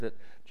that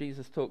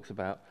Jesus talks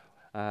about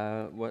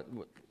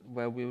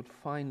where we would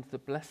find the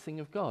blessing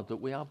of God, that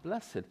we are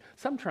blessed.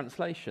 Some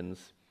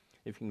translations,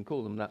 if you can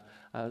call them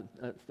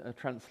that,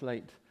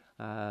 translate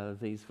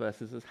these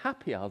verses as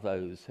happy are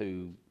those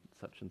who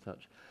such and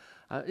such.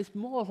 It's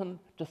more than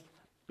just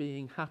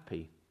being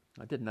happy.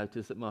 I did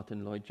notice that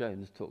Martin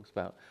Lloyd-Jones talks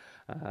about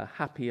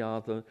happy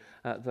are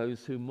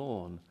those who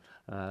mourn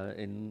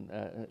in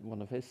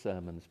one of his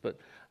sermons. But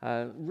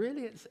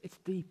really it's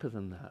deeper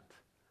than that.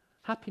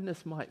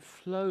 Happiness might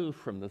flow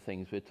from the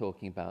things we're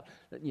talking about.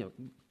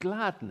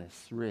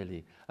 Gladness,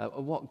 really,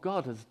 what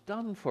God has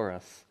done for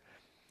us.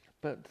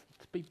 But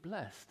to be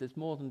blessed is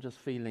more than just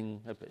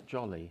feeling a bit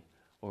jolly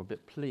or a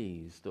bit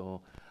pleased or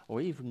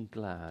even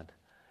glad.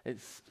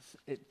 It's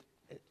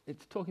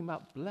talking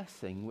about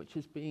blessing which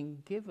is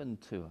being given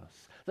to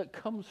us, that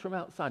comes from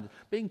outside,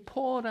 being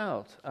poured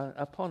out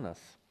upon us.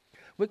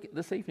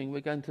 This evening we're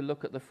going to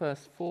look at the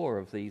first four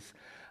of these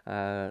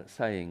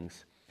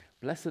sayings.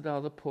 Blessed are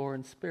the poor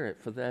in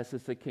spirit, for theirs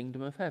is the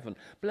kingdom of heaven.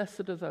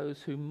 Blessed are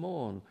those who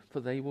mourn, for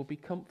they will be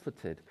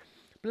comforted.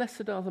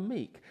 Blessed are the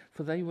meek,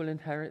 for they will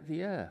inherit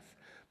the earth.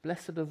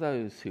 Blessed are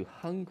those who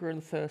hunger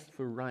and thirst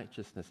for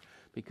righteousness,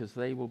 because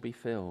they will be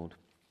filled.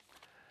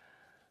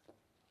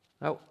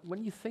 Now,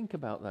 when you think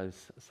about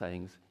those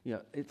sayings,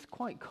 it's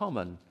quite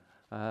common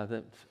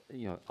that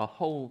a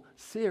whole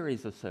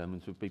series of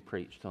sermons would be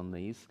preached on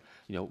these,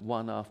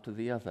 one after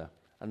the other.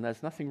 And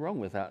there's nothing wrong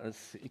with that.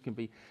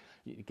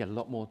 You get a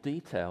lot more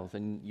detail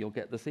than you'll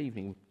get this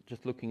evening,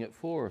 just looking at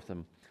four of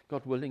them.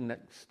 God willing,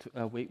 next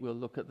week we'll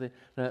look at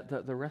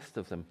the rest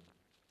of them.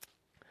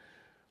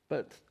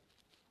 But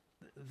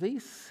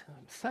these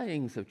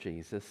sayings of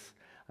Jesus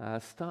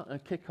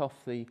kick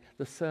off the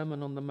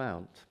Sermon on the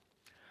Mount.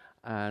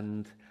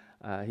 And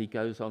he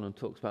goes on and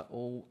talks about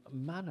all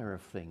manner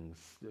of things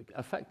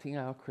affecting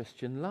our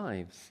Christian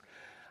lives.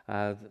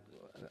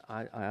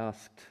 I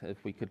asked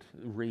if we could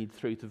read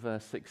through to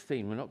verse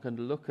 16. We're not going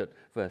to look at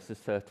verses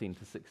 13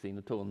 to 16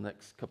 at all in the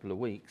next couple of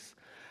weeks.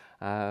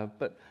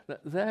 But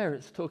there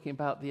it's talking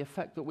about the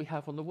effect that we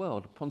have on the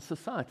world, upon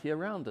society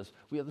around us.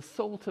 We are the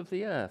salt of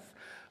the earth.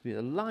 We are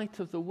the light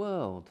of the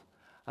world.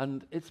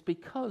 And it's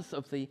because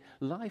of the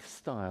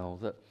lifestyle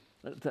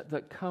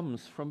that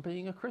comes from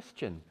being a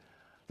Christian,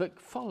 that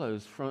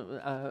flows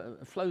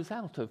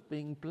out of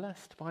being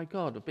blessed by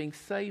God, of being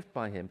saved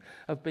by him,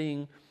 of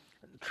being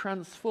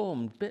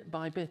transformed bit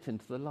by bit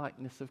into the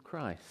likeness of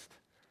Christ.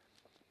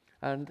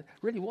 And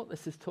really what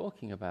this is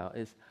talking about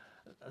is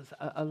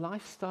a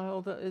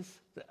lifestyle that is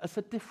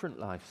a different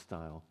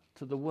lifestyle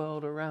to the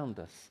world around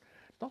us.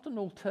 Not an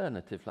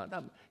alternative like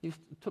that.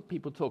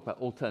 People talk about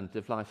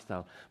alternative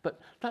lifestyle,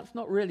 but that's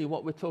not really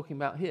what we're talking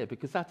about here,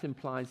 because that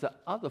implies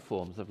that other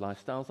forms of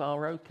lifestyles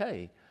are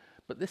okay.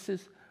 But this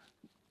is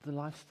the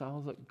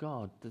lifestyle that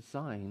God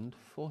designed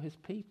for his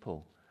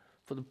people.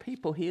 For the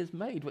people he has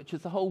made, which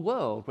is the whole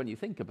world, when you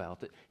think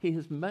about it. He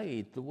has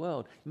made the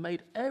world,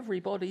 made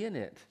everybody in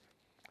it.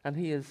 And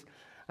he has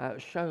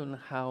shown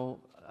how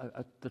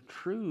the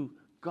true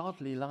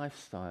godly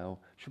lifestyle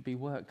should be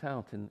worked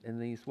out in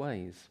these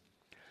ways.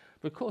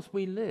 But of course,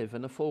 we live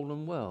in a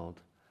fallen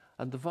world,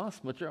 and the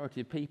vast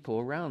majority of people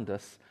around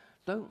us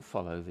don't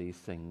follow these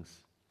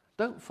things,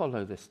 don't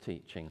follow this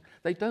teaching.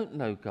 They don't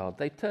know God.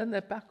 They turn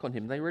their back on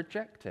him. They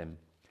reject him.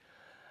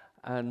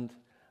 And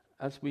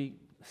as we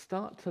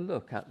start to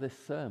look at this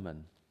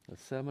sermon, the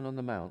Sermon on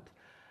the Mount,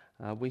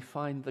 we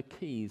find the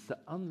keys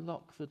that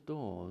unlock the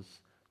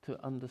doors to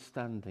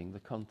understanding the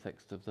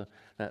context of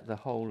the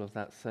whole of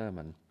that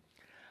sermon.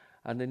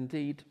 And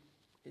indeed,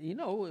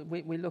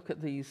 we look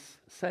at these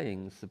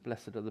sayings, the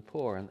blessed are the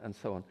poor and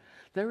so on.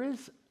 There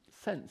is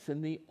sense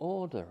in the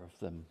order of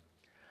them.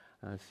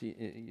 As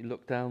you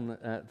look down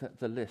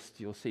the list,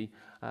 you'll see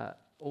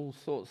all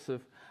sorts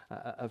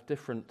of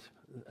different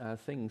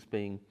things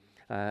being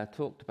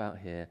talked about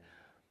here.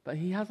 But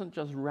he hasn't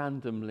just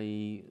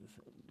randomly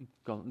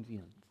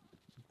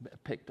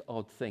picked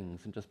odd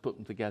things and just put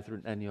them together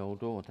in any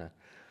old order.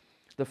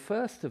 The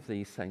first of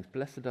these sayings,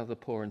 blessed are the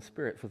poor in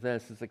spirit, for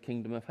theirs is the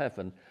kingdom of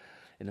heaven,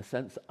 in a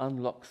sense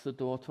unlocks the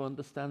door to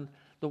understand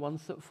the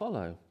ones that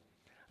follow.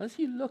 As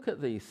you look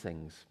at these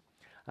things,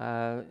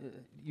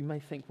 you may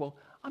think, well,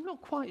 I'm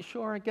not quite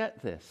sure I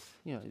get this.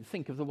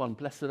 Think of the one,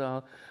 blessed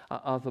are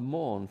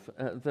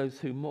those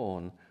who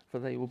mourn, for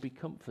they will be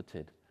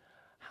comforted.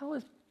 How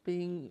is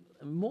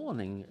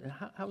mourning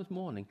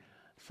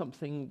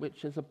something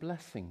which is a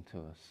blessing to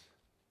us?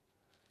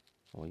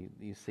 Well,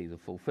 you see the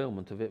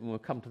fulfillment of it, and we'll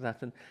come to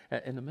that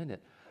in a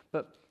minute.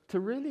 But to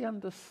really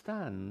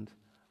understand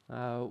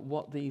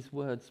what these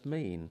words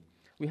mean,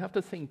 we have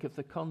to think of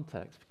the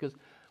context, because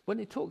when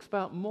he talks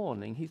about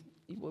mourning,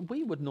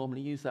 we would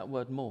normally use that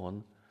word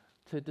mourn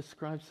to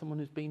describe someone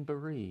who's been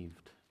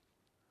bereaved,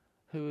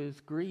 who is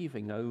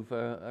grieving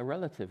over a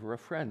relative or a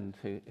friend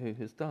who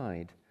has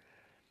died.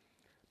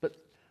 But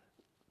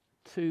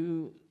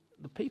to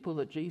the people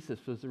that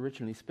Jesus was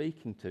originally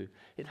speaking to,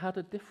 it had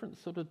a different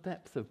sort of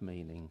depth of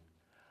meaning.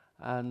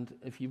 And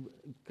if you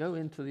go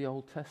into the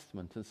Old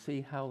Testament and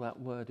see how that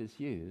word is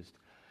used,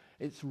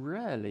 it's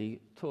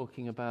rarely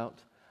talking about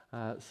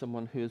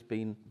someone who has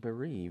been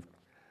bereaved,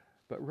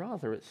 but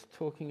rather it's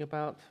talking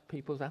about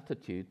people's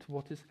attitude to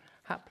what is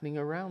happening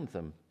around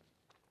them.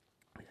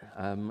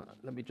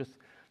 Let me just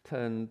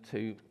turn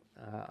to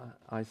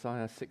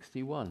Isaiah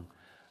 61.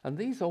 And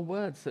these are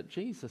words that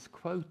Jesus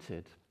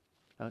quoted.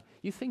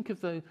 You think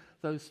of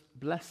those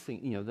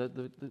blessings,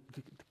 the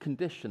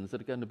conditions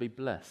that are going to be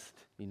blessed,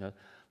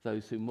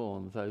 those who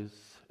mourn, those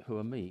who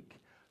are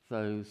meek,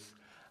 those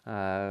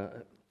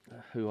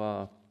who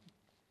are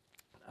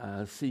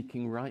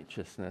seeking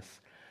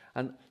righteousness.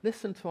 And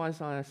listen to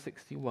Isaiah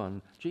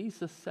 61.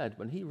 Jesus said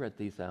when he read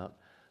these out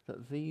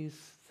that these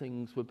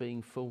things were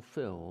being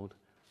fulfilled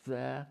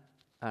there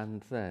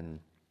and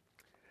then.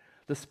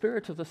 The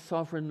Spirit of the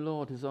Sovereign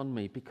Lord is on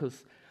me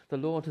because the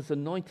Lord has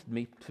anointed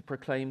me to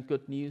proclaim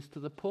good news to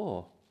the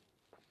poor.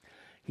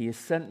 He has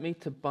sent me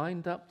to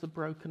bind up the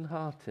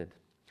brokenhearted,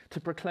 to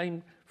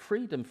proclaim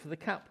freedom for the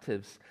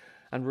captives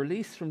and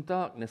release from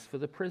darkness for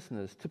the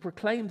prisoners, to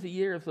proclaim the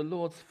year of the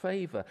Lord's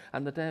favor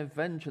and the day of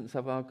vengeance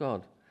of our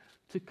God,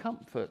 to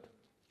comfort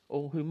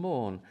all who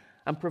mourn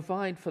and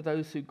provide for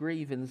those who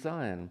grieve in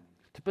Zion,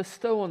 to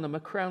bestow on them a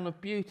crown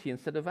of beauty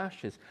instead of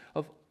ashes,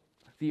 of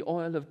the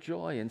oil of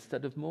joy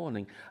instead of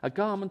mourning, a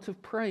garment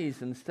of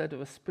praise instead of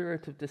a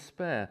spirit of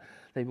despair.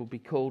 They will be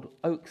called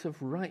oaks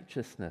of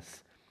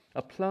righteousness,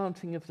 a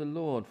planting of the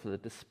Lord for the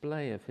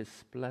display of his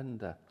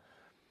splendor.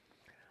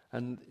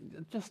 And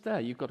just there,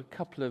 you've got a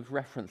couple of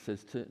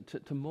references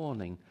to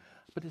mourning.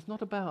 But it's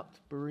not about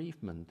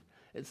bereavement.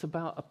 It's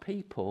about a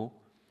people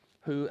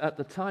who, at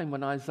the time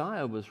when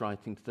Isaiah was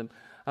writing to them,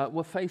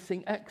 were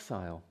facing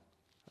exile.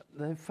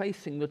 They're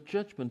facing the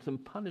judgment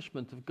and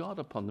punishment of God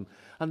upon them.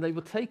 And they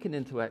were taken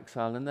into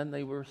exile, and then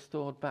they were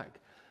restored back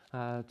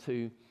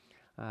to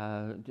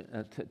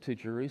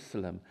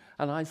Jerusalem.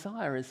 And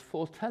Isaiah is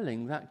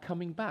foretelling that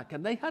coming back.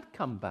 And they had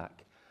come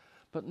back.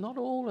 But not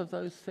all of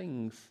those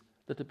things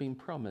that had been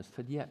promised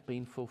had yet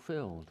been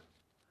fulfilled.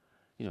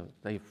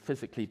 They're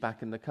physically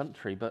back in the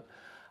country, but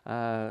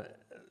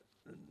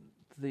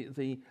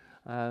they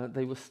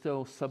were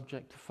still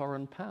subject to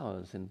foreign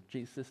powers. In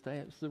Jesus' day,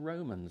 it was the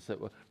Romans that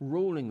were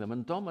ruling them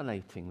and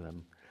dominating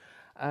them.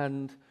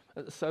 And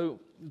so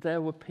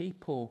there were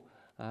people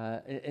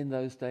in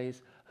those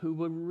days who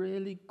were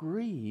really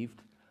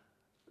grieved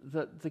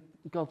that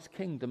God's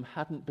kingdom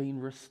hadn't been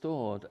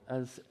restored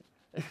as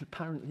it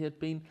apparently had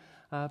been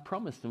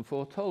promised and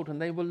foretold. And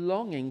they were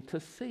longing to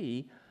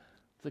see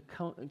the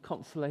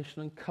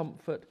consolation and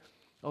comfort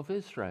of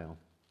Israel.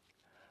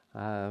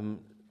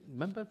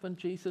 Remember when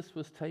Jesus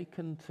was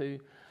taken to,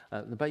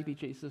 the baby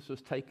Jesus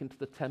was taken to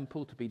the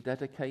temple to be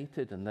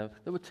dedicated, and there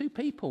were two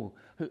people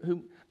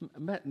who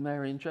met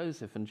Mary and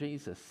Joseph and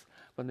Jesus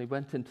when they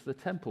went into the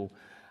temple.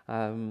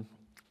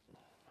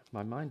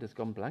 My mind has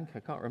gone blank. I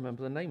can't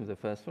remember the name of the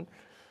first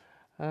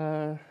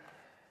one.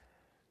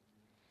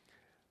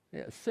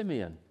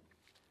 Simeon.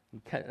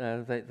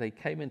 They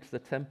came into the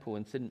temple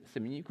in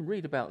Simeon. You can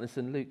read about this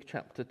in Luke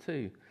chapter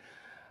 2.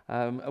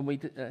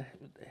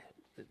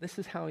 This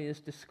is how he is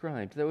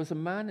described. There was a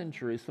man in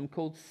Jerusalem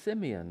called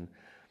Simeon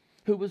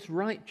who was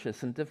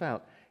righteous and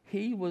devout.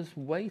 He was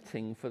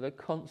waiting for the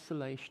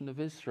consolation of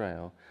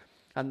Israel,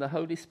 and the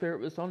Holy Spirit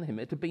was on him.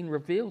 It had been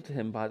revealed to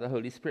him by the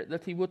Holy Spirit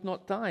that he would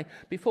not die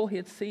before he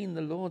had seen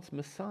the Lord's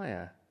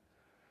Messiah.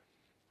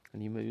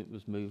 And he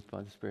was moved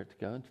by the Spirit to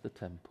go into the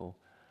temple,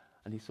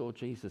 and he saw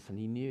Jesus, and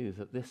he knew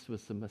that this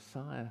was the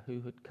Messiah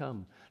who had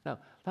come. Now,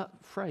 that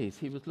phrase,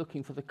 he was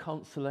looking forward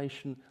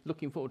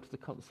to the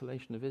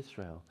consolation of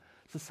Israel.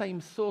 It's the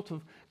same sort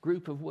of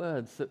group of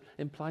words that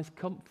implies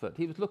comfort.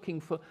 He was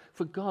looking for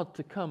God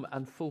to come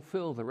and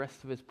fulfill the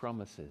rest of his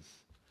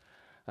promises.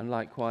 And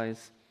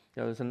likewise,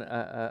 there was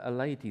a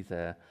lady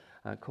there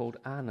called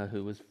Anna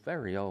who was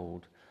very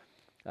old,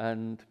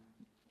 and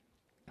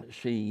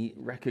she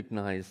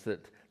recognized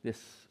that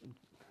this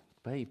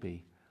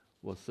baby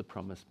was the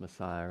promised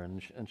Messiah,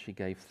 and she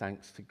gave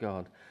thanks to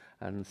God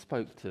and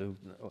spoke to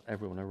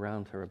everyone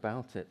around her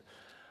about it.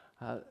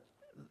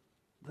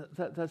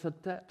 There's a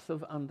depth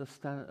of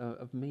understanding,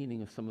 of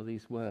meaning of some of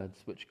these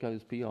words which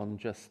goes beyond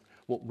just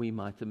what we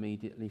might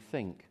immediately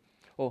think.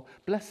 Or,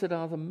 blessed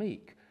are the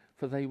meek,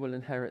 for they will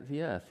inherit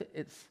the earth.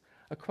 It's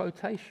a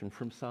quotation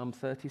from Psalm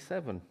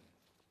 37,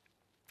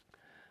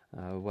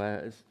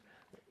 where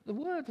the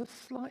words are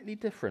slightly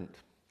different.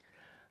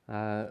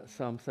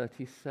 Psalm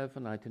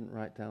 37, I didn't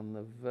write down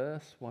the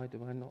verse. Why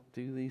do I not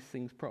do these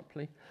things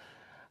properly?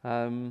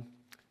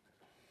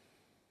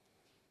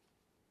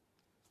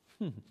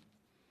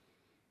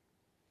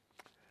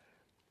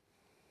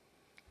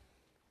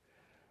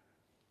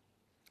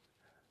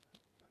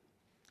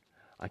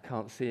 I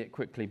can't see it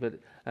quickly, but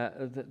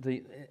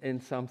in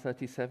Psalm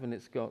 37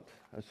 it's got...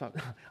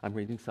 I'm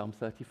reading Psalm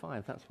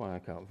 35, that's why I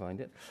can't find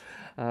it.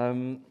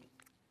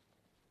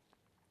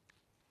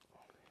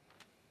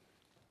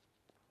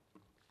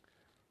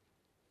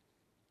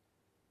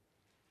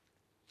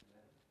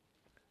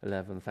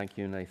 11, thank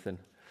you, Nathan.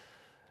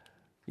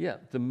 Yeah,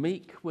 the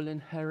meek will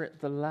inherit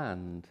the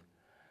land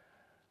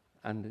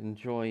and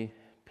enjoy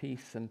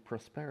peace and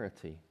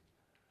prosperity.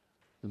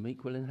 The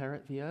meek will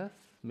inherit the earth.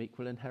 Meek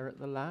will inherit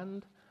the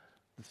land.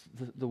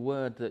 The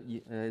word that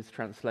is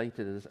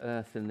translated as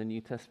earth in the New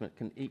Testament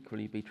can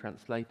equally be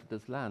translated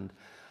as land.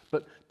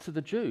 But to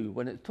the Jew,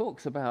 when it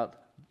talks about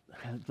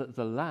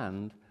the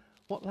land,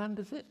 what land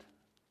is it?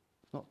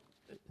 Not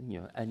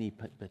any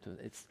bit of it.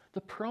 It's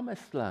the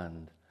promised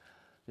land.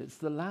 It's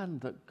the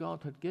land that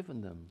God had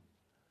given them.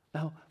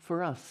 Now,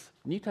 for us,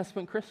 New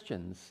Testament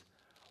Christians,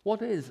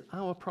 what is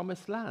our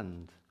promised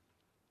land?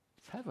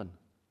 It's heaven.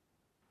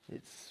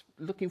 It's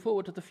looking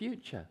forward to the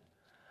future.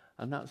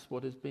 And that's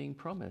what is being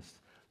promised.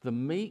 The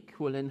meek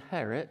will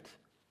inherit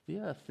the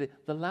earth,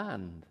 the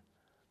land,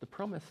 the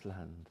promised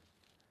land,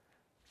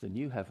 the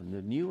new heaven,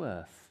 the new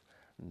earth,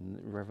 in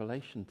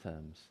Revelation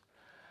terms.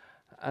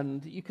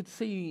 And you could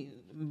see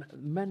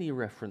many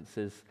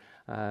references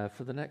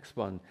for the next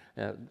one.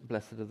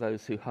 Blessed are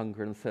those who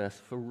hunger and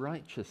thirst for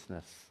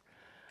righteousness.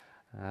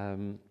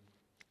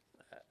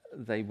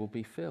 They will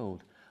be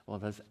filled. Well,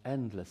 there's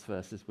endless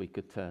verses we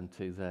could turn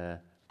to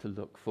there to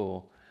look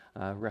for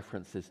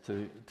references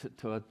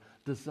to a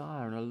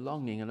desire and a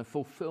longing and a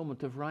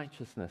fulfillment of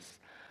righteousness.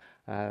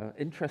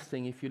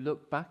 Interesting, if you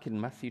look back in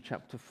Matthew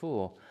chapter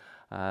 4,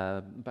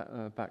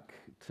 back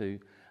to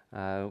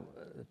a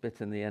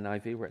bit in the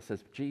NIV where it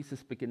says,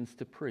 Jesus begins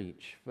to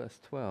preach, verse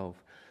 12.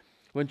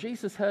 When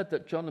Jesus heard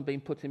that John had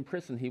been put in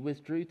prison, he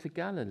withdrew to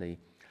Galilee.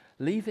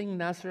 Leaving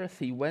Nazareth,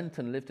 he went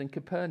and lived in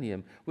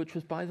Capernaum, which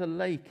was by the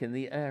lake in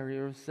the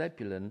area of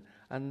Zebulun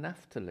and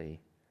Naphtali,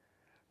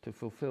 to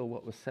fulfill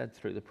what was said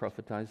through the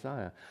prophet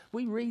Isaiah.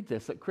 We read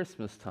this at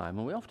Christmas time,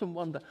 and we often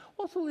wonder,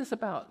 what's all this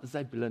about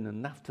Zebulun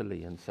and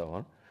Naphtali and so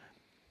on?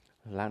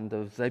 Land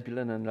of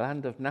Zebulun and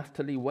land of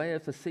Naphtali, way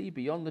of the sea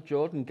beyond the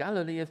Jordan,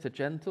 Galilee of the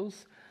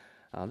Gentiles.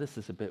 This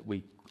is a bit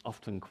we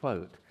often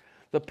quote.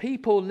 The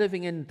people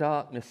living in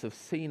darkness have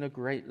seen a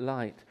great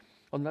light.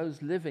 On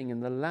those living in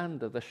the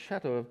land of the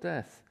shadow of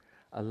death,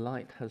 a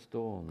light has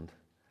dawned.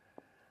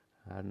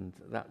 And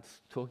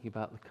that's talking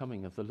about the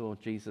coming of the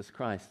Lord Jesus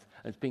Christ.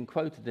 It's been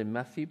quoted in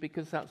Matthew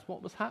because that's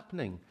what was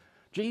happening.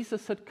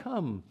 Jesus had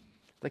come.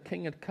 The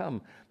King had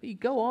come. But you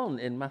go on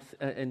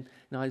in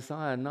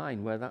Isaiah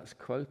 9 where that's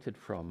quoted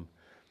from.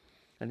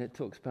 And it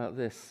talks about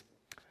this.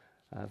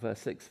 Verse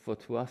 6, for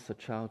to us a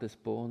child is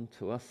born,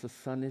 to us a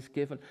son is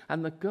given,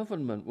 and the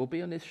government will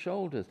be on his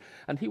shoulders,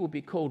 and he will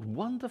be called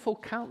Wonderful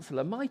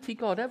Counselor, Mighty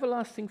God,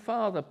 Everlasting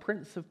Father,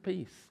 Prince of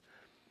Peace.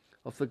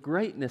 Of the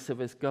greatness of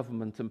his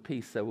government and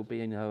peace there will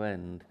be no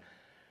end.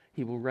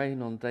 He will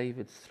reign on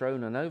David's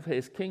throne and over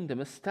his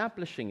kingdom,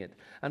 establishing it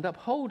and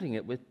upholding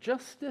it with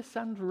justice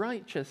and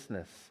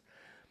righteousness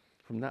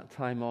from that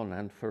time on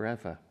and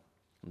forever.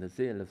 And the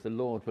zeal of the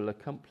Lord will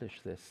accomplish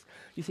this.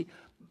 You see,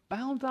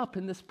 bound up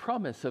in this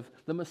promise of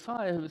the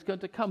Messiah who was going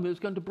to come, who was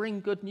going to bring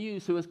good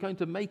news, who was going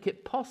to make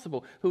it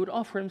possible, who would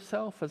offer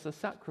himself as a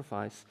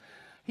sacrifice,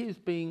 he is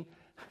being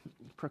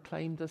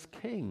proclaimed as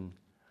king.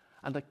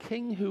 And a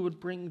king who would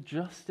bring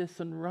justice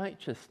and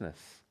righteousness.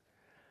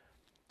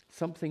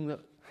 Something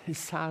that is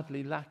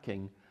sadly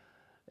lacking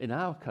in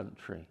our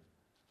country.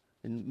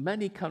 In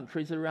many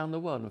countries around the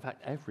world, in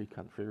fact every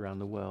country around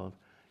the world,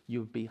 you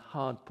would be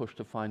hard pushed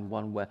to find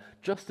one where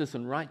justice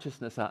and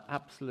righteousness are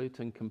absolute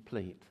and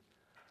complete.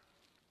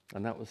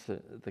 And that was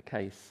the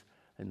case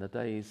in the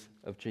days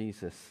of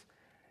Jesus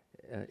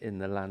in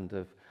the land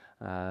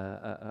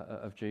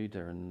of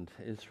Judah and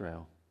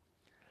Israel.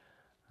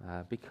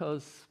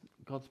 Because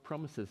God's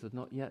promises had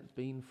not yet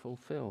been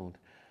fulfilled.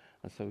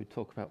 And so we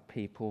talk about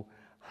people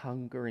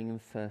hungering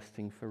and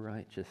thirsting for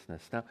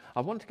righteousness. Now, I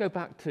want to go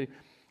back to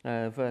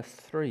verse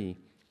 3,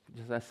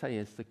 which, as I say,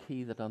 is the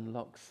key that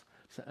unlocks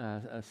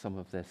some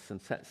of this and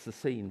sets the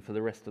scene for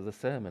the rest of the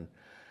sermon.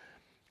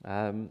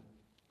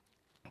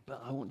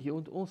 But I want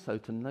you also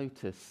to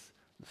notice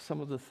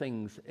some of the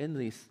things in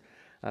these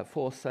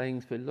 4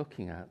 sayings we're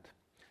looking at.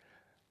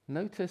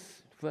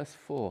 Notice verse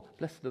 4,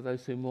 blessed are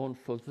those who mourn,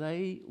 for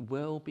they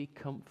will be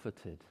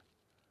comforted.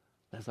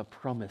 There's a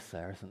promise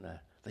there, isn't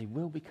there? They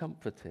will be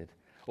comforted.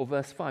 Or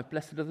verse 5,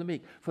 blessed are the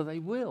meek, for they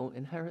will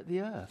inherit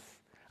the earth.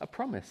 A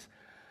promise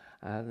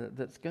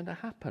that's going to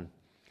happen.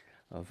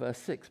 Or verse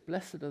 6,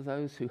 blessed are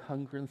those who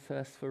hunger and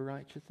thirst for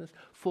righteousness,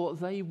 for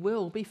they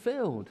will be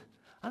filled.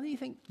 And you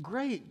think,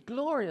 great,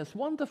 glorious,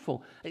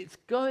 wonderful, it's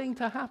going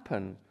to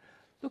happen.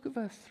 Look at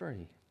verse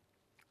 3.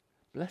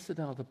 Blessed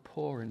are the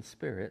poor in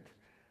spirit,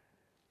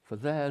 for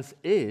theirs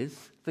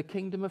is the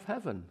kingdom of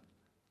heaven.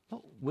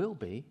 Not will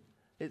be,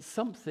 it's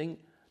something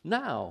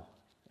now.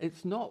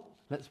 It's not,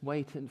 let's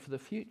wait in for the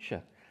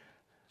future.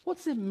 What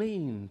does it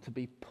mean to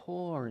be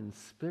poor in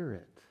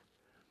spirit?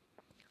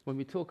 When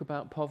we talk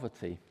about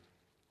poverty,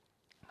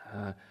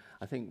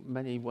 I think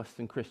many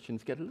Western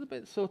Christians get a little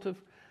bit sort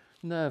of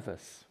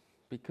nervous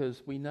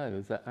because we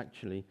know that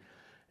actually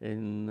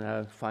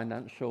in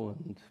financial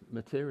and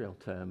material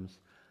terms,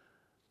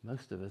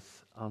 most of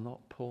us are not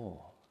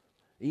poor.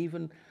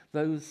 Even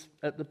those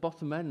at the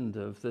bottom end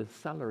of the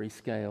salary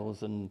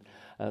scales and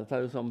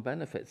those on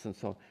benefits and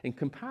so on, in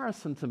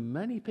comparison to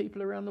many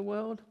people around the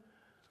world,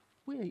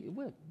 we're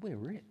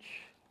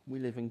rich. We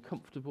live in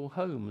comfortable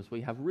homes.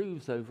 We have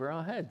roofs over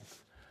our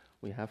heads.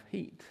 We have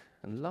heat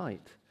and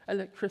light,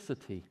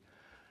 electricity,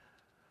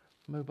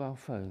 mobile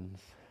phones.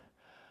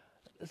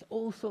 There's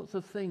all sorts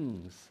of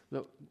things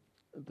that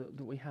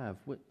we have.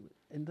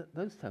 In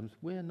those terms,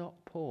 we're not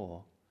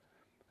poor.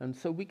 And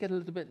so we get a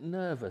little bit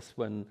nervous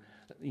when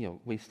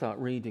we start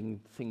reading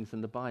things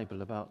in the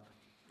Bible about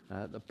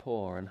the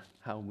poor and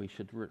how we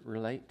should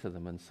relate to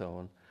them and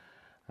so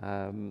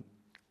on.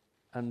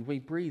 And we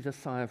breathe a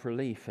sigh of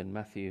relief in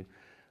Matthew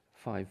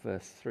 5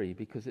 verse 3,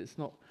 because it's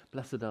not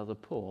blessed are the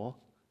poor,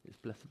 it's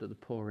blessed are the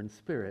poor in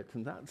spirit.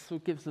 And that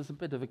sort of gives us a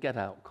bit of a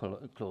get-out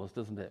clause,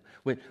 doesn't it?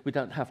 We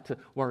don't have to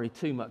worry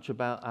too much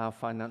about our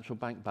financial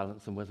bank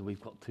balance and whether we've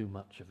got too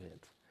much of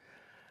it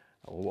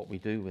or what we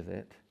do with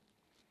it.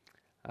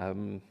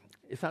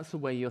 If that's the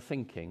way you're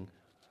thinking,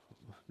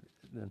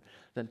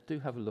 then do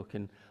have a look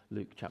in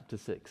Luke chapter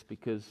 6,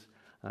 because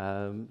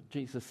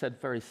Jesus said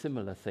very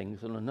similar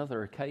things on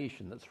another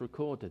occasion that's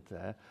recorded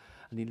there,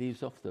 and he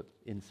leaves off the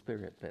in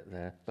spirit bit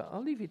there. But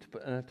I'll leave you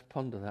to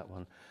ponder that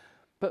one.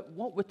 But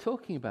what we're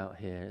talking about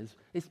here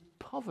is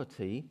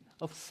poverty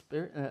of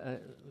spirit,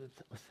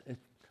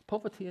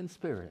 poverty in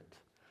spirit.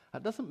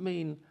 That doesn't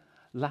mean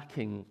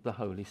lacking the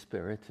Holy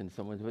Spirit in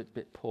some ways, a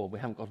bit poor. We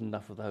haven't got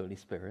enough of the Holy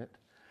Spirit.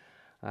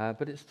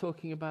 But it's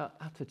talking about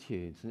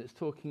attitudes, and it's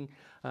talking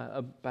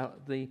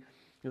about the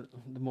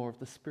more of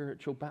the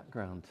spiritual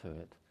background to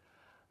it.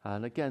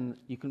 And again,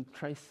 you can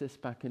trace this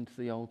back into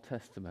the Old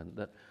Testament,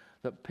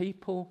 that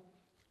people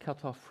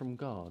cut off from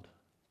God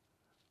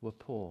were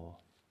poor.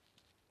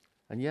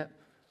 And yet,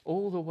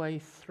 all the way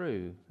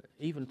through,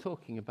 even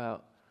talking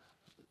about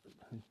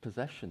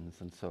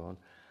possessions and so on,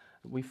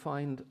 we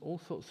find all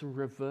sorts of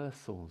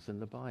reversals in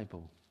the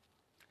Bible.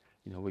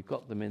 We've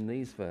got them in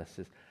these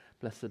verses.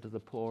 Blessed are the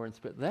poor in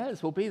spirit.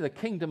 Theirs will be the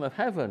kingdom of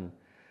heaven.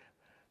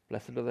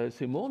 Blessed are those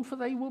who mourn, for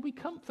they will be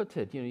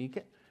comforted. You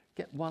get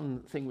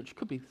one thing which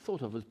could be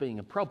thought of as being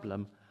a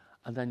problem,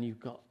 and then you've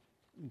got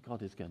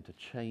God is going to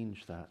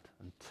change that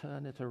and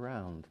turn it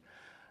around.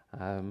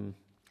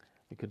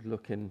 You could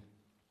look in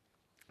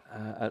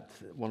at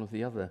one of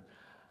the other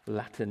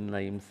Latin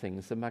named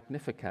things, the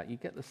Magnificat. You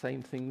get the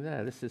same thing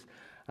there. This is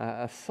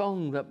a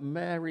song that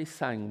Mary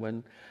sang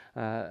when,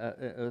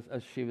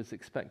 as she was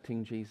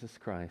expecting Jesus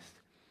Christ.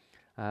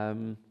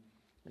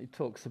 It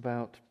talks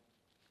about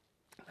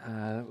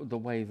the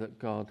way that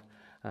God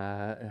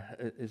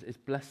is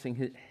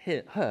blessing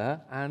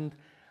her and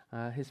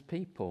his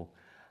people.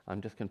 I'm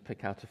just going to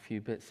pick out a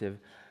few bits of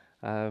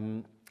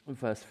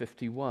verse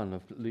 51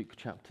 of Luke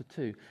chapter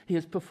 2. He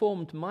has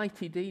performed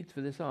mighty deeds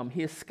with his arm.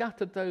 He has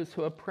scattered those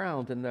who are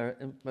proud in their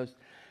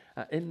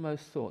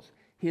inmost thoughts.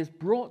 He has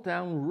brought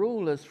down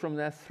rulers from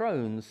their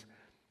thrones,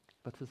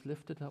 but has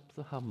lifted up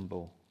the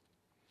humble.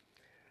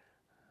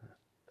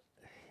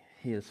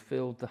 He has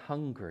filled the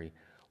hungry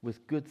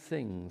with good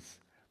things,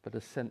 but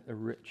has sent the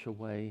rich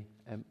away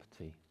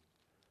empty.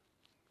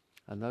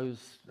 And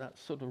that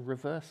sort of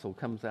reversal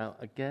comes out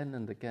again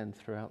and again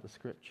throughout the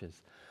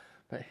scriptures.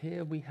 But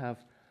here we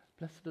have,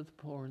 blessed are the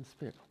poor in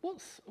spirit.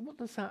 What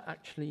does that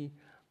actually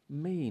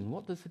mean?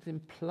 What does it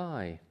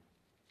imply?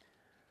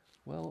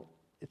 Well,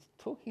 it's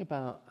talking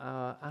about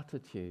our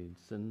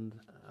attitudes and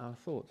our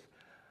thoughts.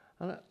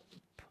 And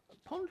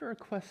ponder a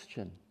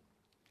question.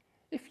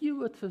 If you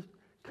were to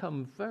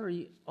come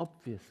very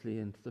obviously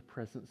into the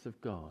presence of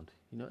God,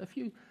 if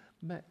you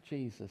met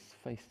Jesus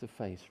face to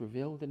face,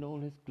 revealed in all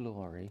his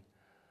glory,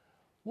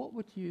 what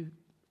would you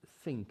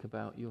think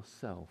about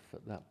yourself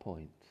at that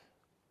point?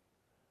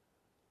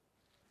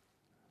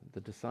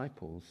 The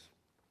disciples,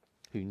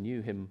 who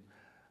knew him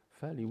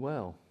fairly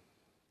well,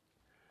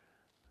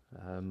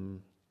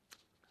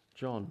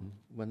 John,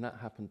 when that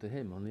happened to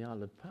him on the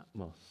Isle of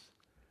Patmos,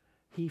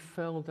 he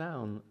fell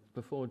down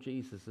before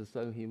Jesus as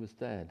though he was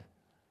dead.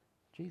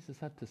 Jesus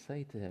had to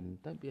say to him,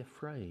 don't be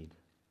afraid.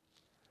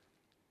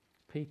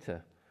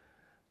 Peter,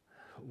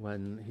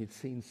 when he'd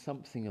seen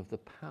something of the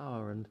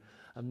power and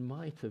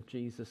might of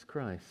Jesus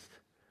Christ,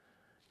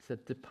 he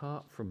said,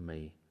 depart from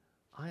me,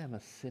 I am a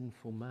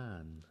sinful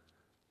man.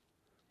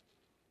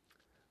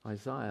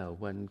 Isaiah,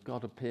 when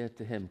God appeared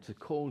to him to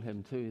call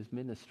him to his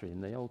ministry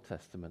in the Old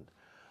Testament,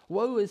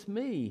 woe is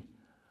me,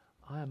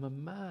 I am a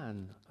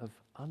man of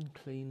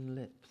unclean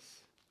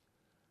lips.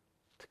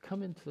 To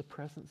come into the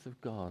presence of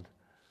God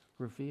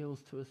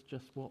reveals to us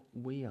just what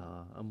we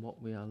are and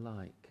what we are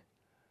like.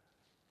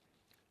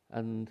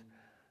 And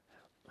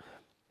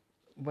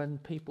when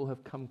people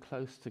have come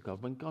close to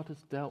God, when God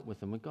has dealt with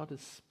them, when God is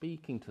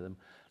speaking to them,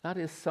 that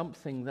is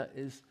something that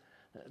is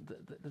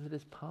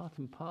part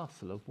and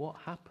parcel of what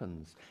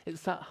happens.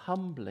 It's that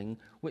humbling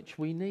which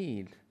we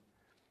need.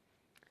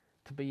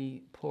 To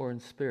be poor in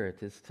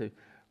spirit is to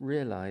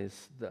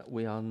realize that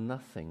we are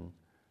nothing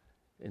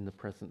in the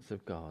presence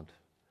of God.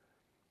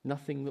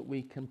 Nothing that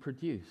we can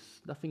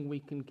produce, nothing we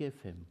can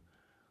give him.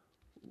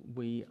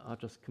 We are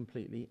just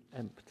completely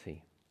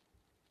empty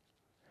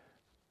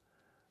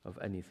of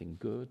anything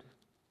good,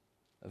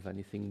 of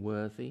anything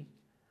worthy,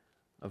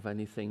 of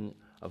anything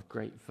of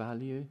great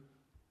value.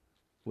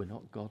 We're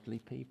not godly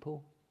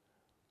people.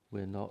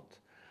 We're not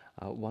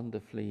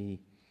wonderfully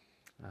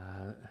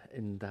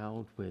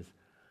endowed with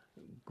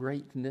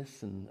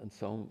greatness and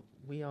so on.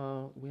 We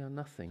are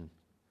nothing.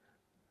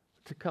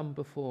 To come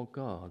before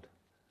God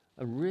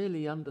and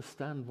really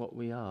understand what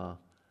we are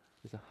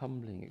is a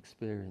humbling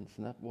experience,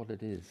 and that's what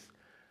it is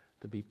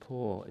to be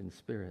poor in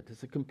spirit.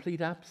 It's a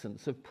complete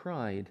absence of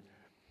pride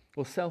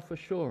or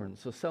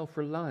self-assurance or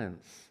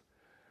self-reliance.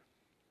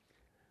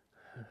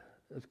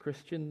 As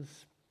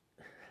Christians,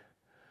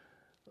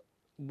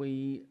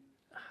 we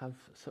have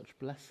such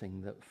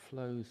blessing that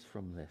flows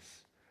from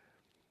this.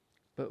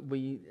 But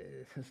we,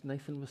 as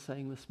Nathan was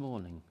saying this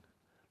morning,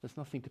 there's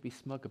nothing to be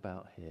smug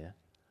about here.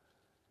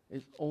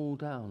 It's all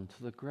down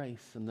to the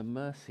grace and the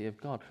mercy of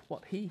God,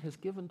 what he has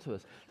given to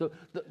us,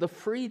 the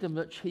freedom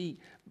that he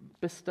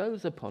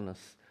bestows upon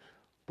us.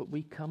 But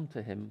we come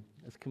to him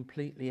as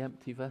completely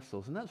empty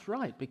vessels. And that's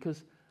right,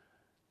 because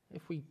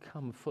if we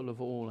come full of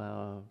all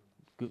our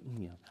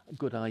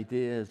good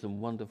ideas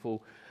and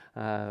wonderful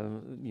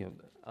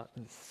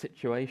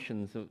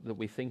situations that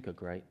we think are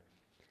great,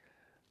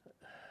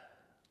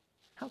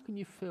 how can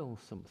you fill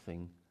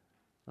something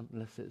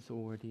unless it's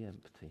already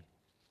empty?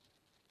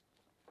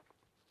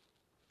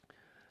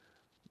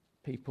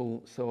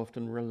 People so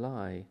often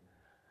rely,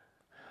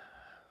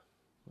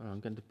 well, I'm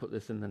going to put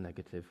this in the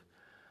negative.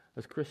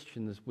 As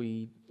Christians,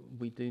 we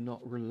do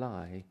not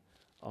rely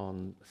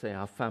on, say,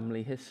 our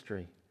family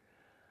history,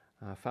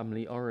 our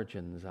family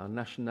origins, our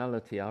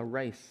nationality, our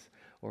race,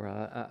 or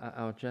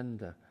our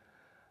gender.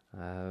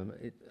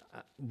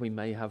 We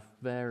may have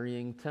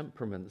varying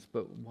temperaments,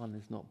 but one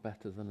is not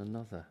better than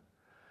another.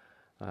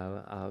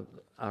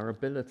 Our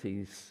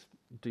abilities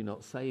do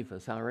not save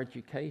us. Our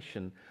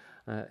education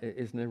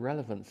is an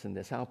irrelevance in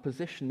this. Our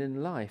position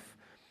in life,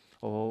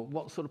 or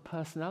what sort of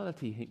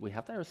personality we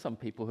have. There are some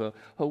people who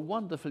are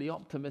wonderfully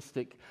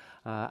optimistic,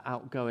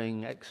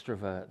 outgoing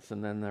extroverts,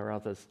 and then there are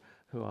others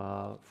who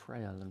are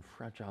frail and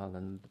fragile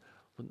and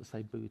wouldn't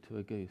say boo to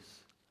a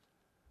goose.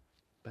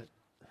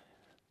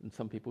 And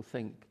some people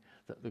think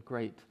that the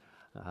great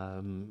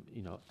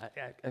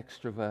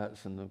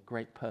extroverts and the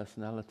great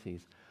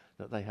personalities,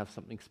 that they have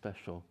something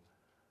special.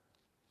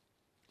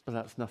 But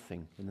that's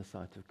nothing in the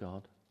sight of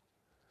God.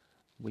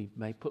 We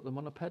may put them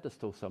on a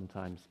pedestal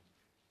sometimes,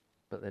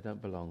 but they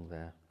don't belong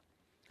there.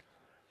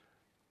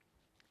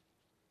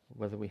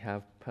 Whether we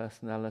have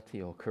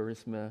personality or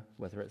charisma,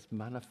 whether it's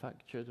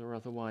manufactured or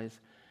otherwise,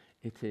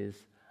 it is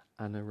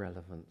an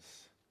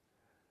irrelevance.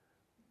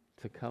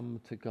 To come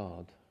to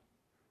God,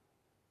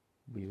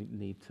 we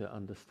need to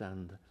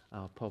understand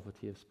our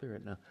poverty of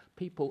spirit. Now,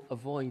 people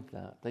avoid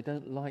that. They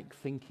don't like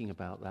thinking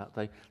about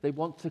that. They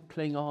want to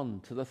cling on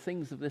to the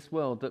things of this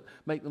world that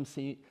make them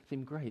seem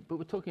great. But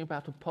we're talking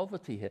about a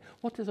poverty here.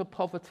 What is a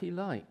poverty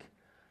like?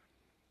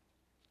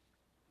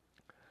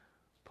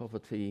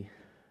 Poverty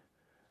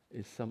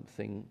is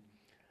something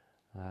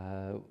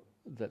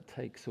that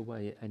takes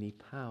away any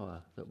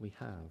power that we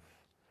have.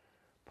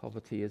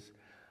 Poverty is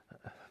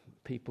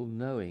people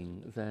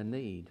knowing their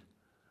need.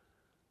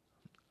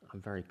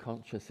 I'm very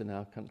conscious in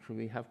our country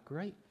we have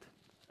great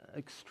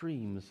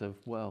extremes of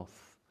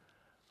wealth.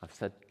 I've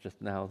said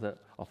just now that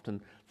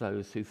often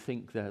those who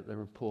think that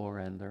they're a poor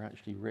end are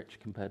actually rich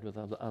compared with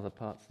other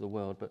parts of the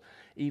world. But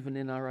even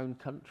in our own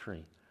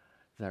country,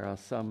 there are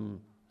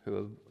some who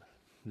are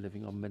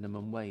living on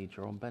minimum wage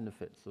or on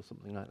benefits or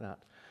something like that.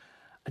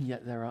 And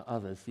yet there are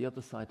others, the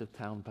other side of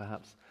town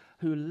perhaps,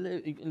 who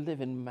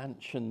live in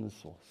mansions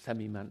or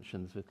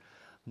semi-mansions with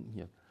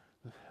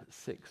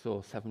 6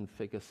 or 7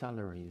 figure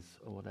salaries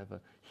or whatever.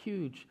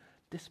 Huge,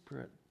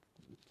 disparate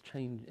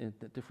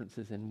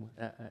differences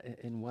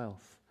in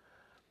wealth.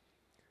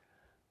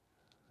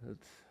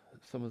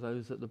 Some of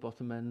those at the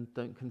bottom end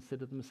don't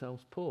consider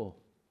themselves poor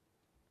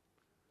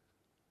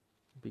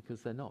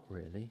because they're not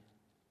really.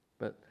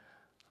 But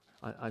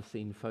I've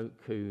seen folk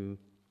who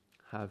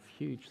have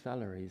huge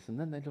salaries and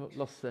then they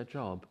lost their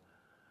job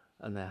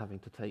and they're having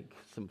to take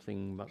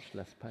something much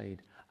less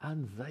paid.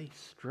 And they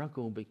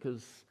struggle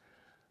because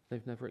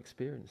they've never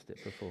experienced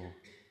it before.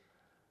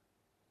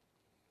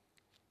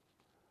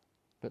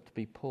 But to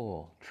be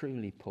poor,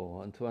 truly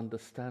poor, and to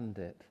understand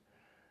it,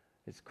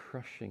 it's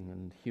crushing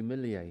and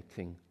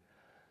humiliating.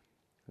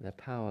 They're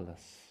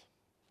powerless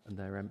and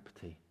they're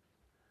empty.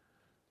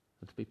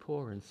 And to be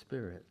poor in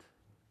spirit,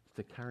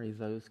 to carry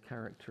those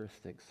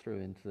characteristics through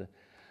into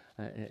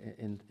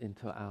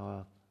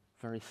our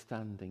very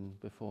standing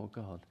before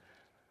God.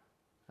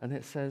 And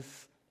it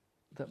says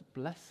that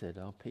blessed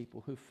are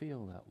people who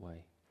feel that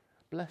way.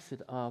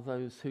 Blessed are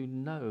those who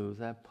know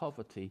their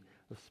poverty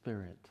of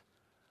spirit.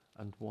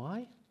 And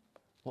why?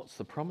 What's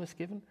the promise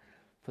given?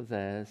 For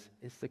theirs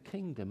is the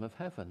kingdom of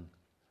heaven.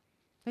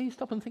 Now you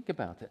stop and think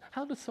about it.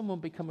 How does someone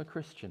become a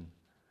Christian?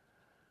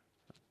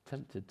 I'm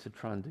tempted to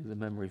try and do the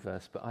memory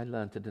verse, but I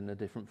learnt it in a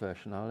different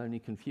version. I'll only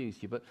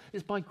confuse you. But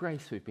it's by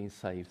grace we've been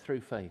saved,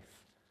 through faith.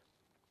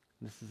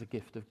 This is a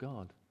gift of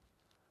God.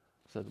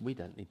 So that we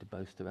don't need to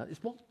boast about it.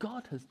 It's what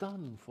God has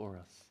done for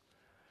us.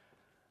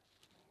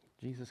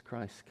 Jesus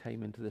Christ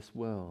came into this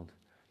world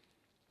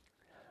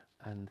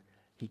and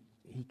he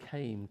he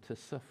came to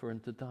suffer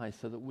and to die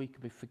so that we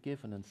could be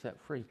forgiven and set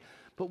free.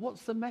 But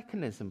what's the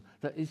mechanism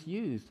that is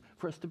used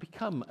for us to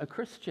become a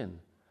Christian?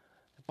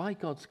 By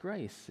God's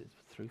grace, it's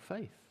through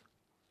faith.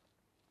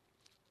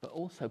 But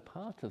also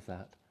part of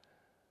that,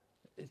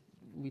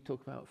 we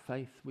talk about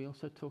faith, we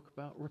also talk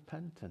about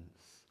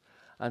repentance.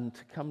 And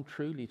to come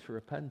truly to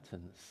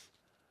repentance,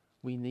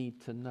 we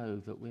need to know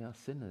that we are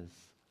sinners.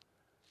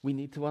 We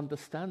need to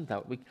understand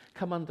that. We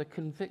come under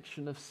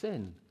conviction of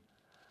sin.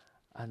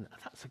 And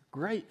that's a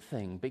great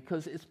thing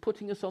because it's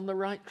putting us on the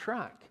right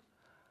track.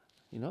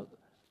 You know,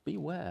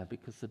 beware,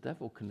 because the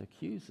devil can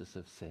accuse us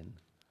of sin.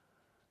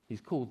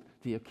 He's called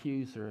the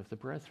accuser of the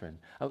brethren.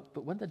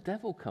 But when the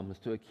devil comes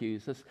to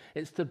accuse us,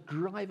 it's to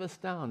drive us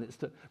down. It's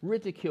to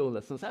ridicule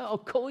us and say, oh,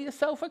 call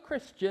yourself a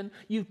Christian.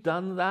 You've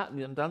done that and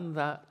you've done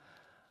that.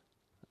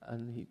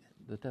 And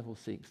the devil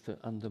seeks to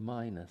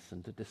undermine us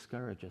and to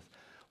discourage us.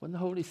 When the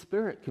Holy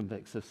Spirit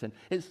convicts of sin,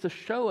 it's to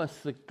show us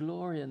the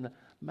glory and the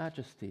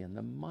majesty and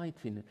the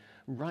mighty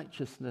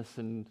righteousness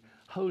and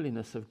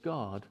holiness of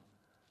God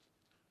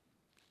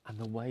and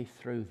the way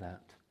through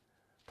that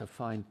to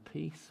find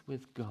peace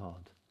with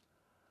God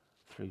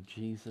through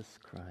Jesus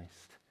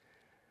Christ.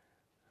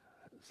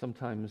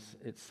 Sometimes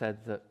it's said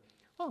that,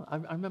 I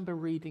remember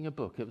reading a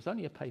book. It was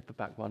only a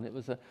paperback one. It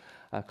was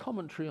a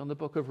commentary on the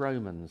book of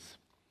Romans,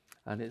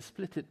 and it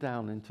split it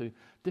down into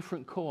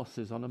different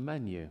courses on a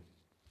menu.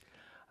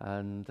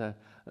 And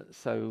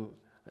so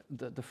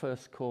the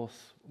first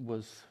course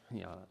was,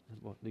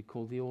 what they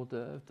call the hors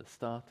d'oeuvre, the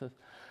starter.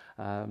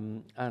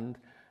 And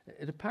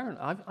it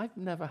apparently, I've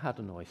never had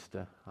an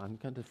oyster. I'm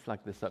going to flag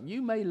this up.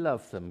 You may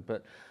love them,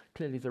 but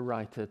clearly the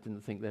writer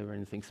didn't think they were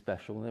anything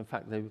special. In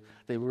fact,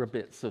 they were a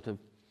bit sort of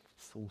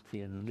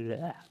salty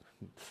and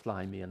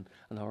slimy and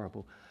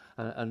horrible.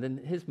 And in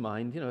his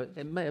mind,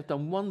 it may have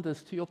done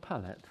wonders to your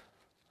palate.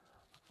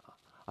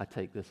 I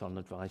take this on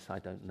advice, I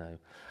don't know.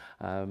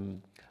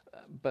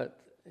 But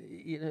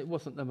it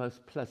wasn't the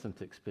most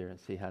pleasant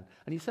experience he had.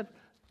 And he said,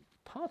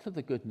 part of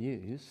the good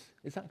news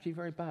is actually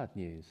very bad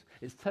news.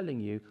 It's telling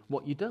you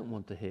what you don't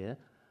want to hear,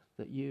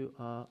 that you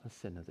are a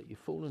sinner, that you've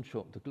fallen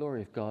short of the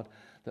glory of God,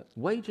 that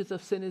wages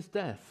of sin is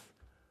death.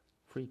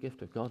 Free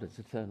gift of God is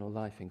eternal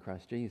life in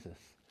Christ Jesus.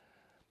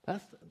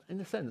 That's,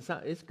 in a sense,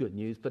 that is good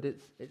news, but it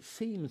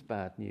seems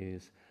bad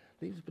news.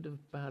 Leaves a bit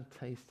of bad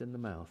taste in the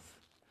mouth,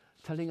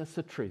 telling us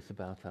the truth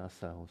about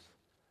ourselves.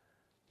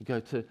 You go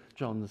to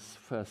John's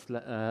first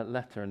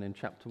letter, and in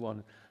chapter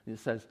 1, it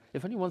says,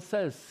 if anyone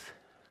says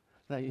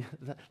they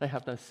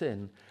have no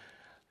sin,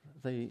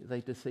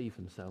 they deceive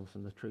themselves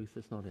and the truth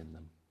is not in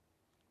them.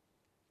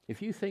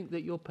 If you think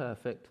that you're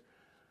perfect,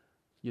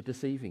 you're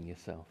deceiving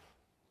yourself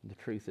and the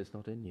truth is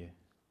not in you.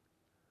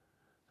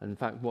 And in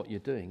fact, what you're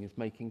doing is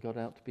making God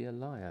out to be a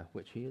liar,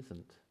 which he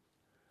isn't.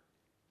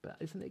 But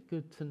isn't it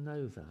good to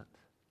know that?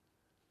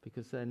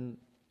 Because then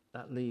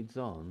that leads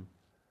on,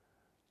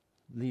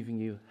 leaving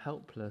you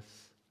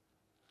helpless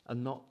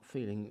and not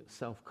feeling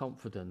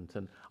self-confident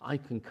and I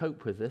can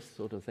cope with this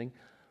sort of thing,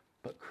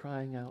 but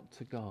crying out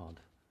to God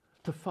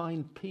to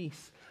find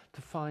peace,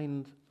 to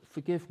find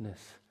forgiveness,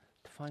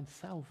 to find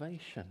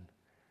salvation.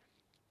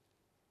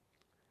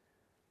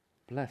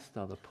 Blessed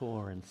are the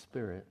poor in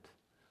spirit,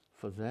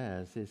 for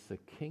theirs is the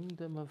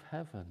kingdom of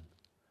heaven.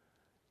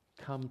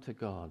 Come to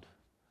God.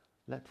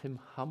 Let him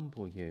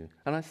humble you.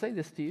 And I say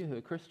this to you who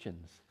are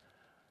Christians.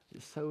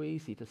 It's so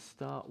easy to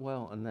start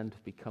well and then to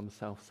become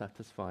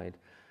self-satisfied,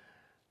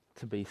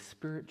 to be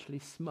spiritually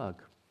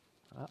smug.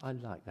 I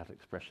like that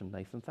expression,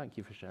 Nathan. Thank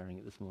you for sharing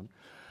it this morning.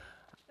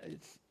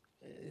 It's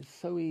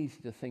so easy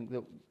to think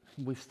that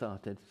we've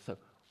started, so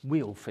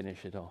we'll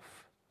finish it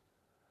off.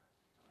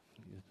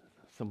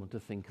 Someone to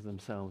think of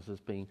themselves as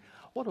being,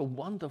 what a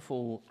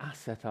wonderful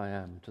asset I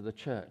am to the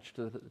church,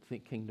 to the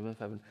kingdom of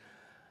heaven.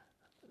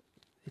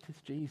 It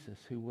is Jesus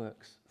who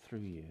works through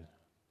you.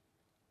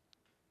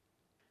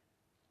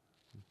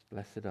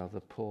 Blessed are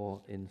the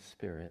poor in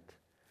spirit,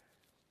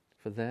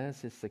 for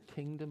theirs is the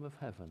kingdom of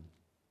heaven.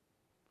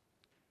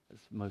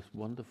 It's the most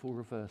wonderful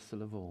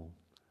reversal of all,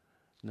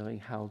 knowing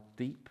how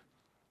deep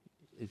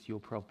is your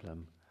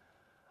problem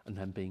and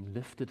then being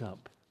lifted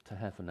up to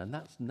heaven. And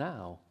that's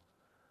now.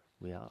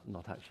 We are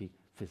not actually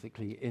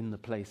physically in the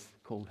place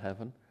called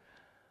heaven.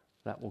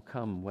 That will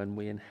come when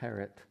we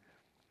inherit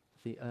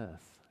the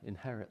earth,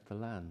 inherit the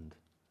land,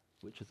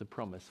 which is a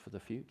promise for the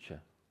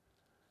future.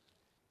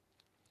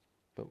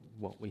 But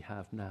what we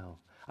have now,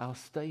 our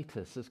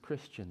status as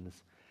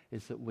Christians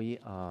is that we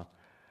are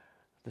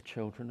the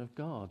children of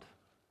God.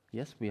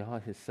 Yes, we are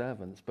his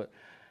servants, but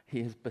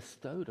he has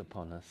bestowed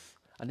upon us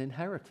an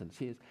inheritance.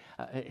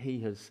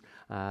 He has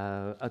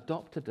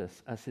adopted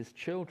us as his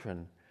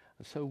children,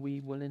 so we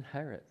will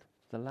inherit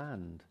the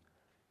land,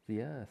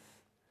 the earth.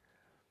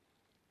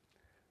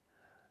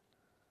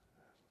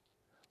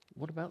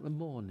 What about the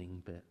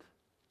mourning bit?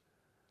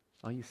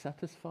 Are you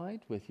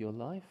satisfied with your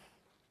life?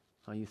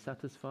 Are you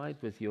satisfied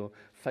with your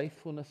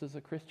faithfulness as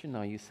a Christian?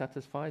 Are you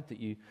satisfied that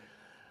you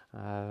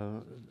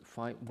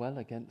fight well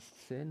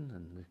against sin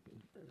and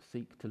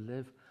seek to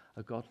live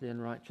a godly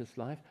and righteous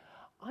life?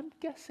 I'm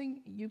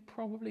guessing you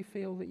probably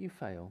feel that you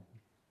fail.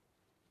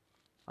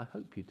 I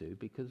hope you do,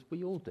 because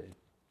we all do.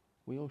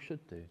 We all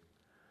should do.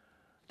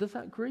 Does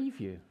that grieve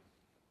you?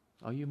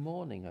 Are you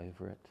mourning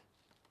over it?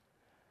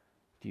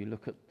 Do you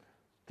look at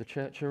the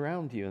church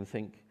around you and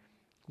think,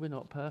 we're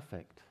not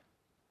perfect?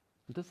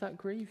 Does that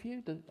grieve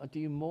you? Do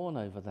you mourn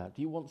over that?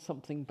 Do you want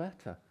something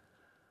better?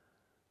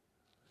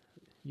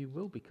 You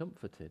will be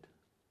comforted.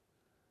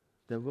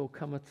 There will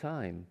come a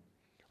time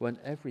when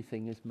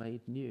everything is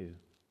made new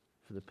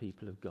for the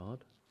people of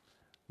God.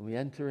 When we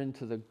enter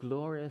into the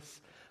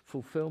glorious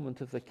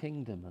fulfillment of the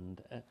kingdom,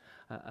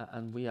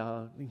 and we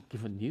are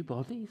given new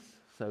bodies,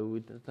 so we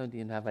don't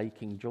even have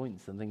aching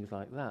joints and things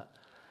like that.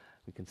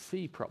 We can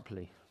see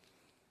properly,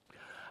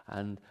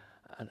 and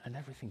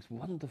everything's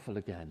wonderful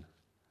again.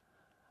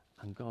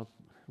 And God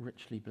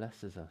richly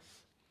blesses us.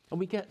 And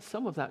we get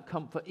some of that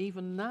comfort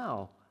even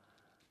now,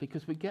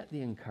 because we get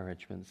the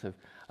encouragements of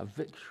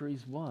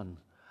victories won.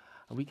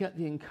 And we get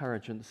the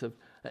encouragements of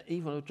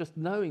even of just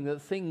knowing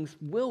that things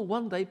will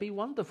one day be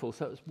wonderful,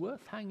 so it's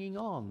worth hanging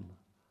on.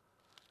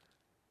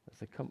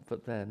 There's a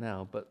comfort there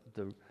now, but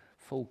the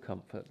full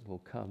comfort will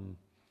come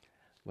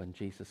when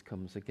Jesus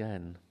comes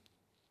again.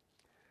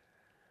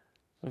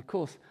 And of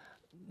course,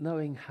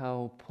 knowing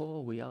how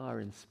poor we are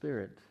in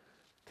spirit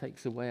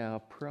takes away our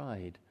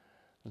pride,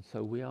 and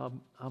so we are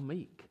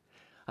meek.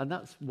 And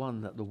that's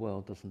one that the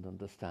world doesn't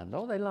understand.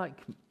 Oh, they like,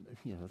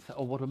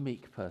 oh, what a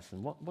meek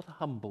person, what a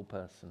humble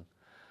person.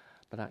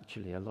 But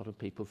actually, a lot of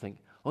people think,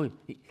 oh,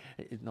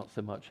 it's not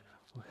so much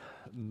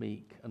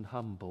meek and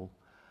humble,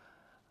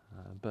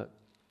 but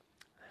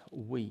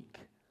weak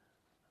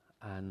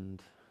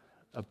and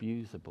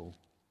abusable.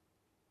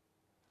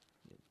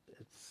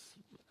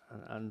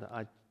 And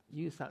I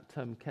use that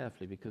term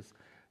carefully because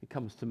it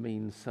comes to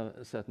mean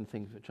certain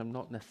things which I'm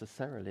not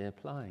necessarily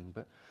applying.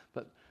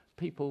 But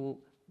people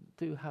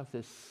do have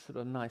this sort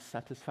of nice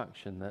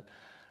satisfaction that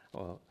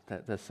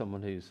there's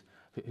someone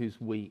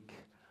who's weak.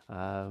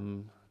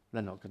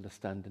 They're not going to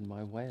stand in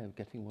my way of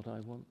getting what I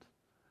want.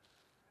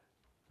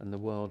 And the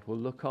world will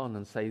look on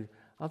and say,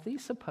 are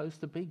these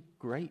supposed to be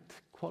great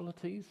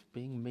qualities,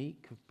 being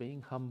meek,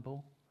 being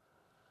humble?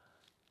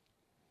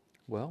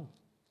 Well,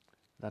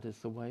 that is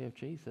the way of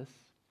Jesus.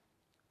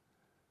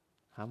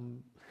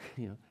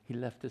 He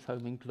left his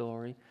home in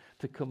glory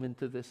to come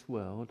into this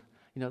world.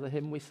 The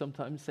hymn we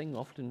sometimes sing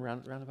often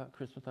round about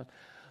Christmas time,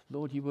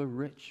 Lord, you were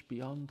rich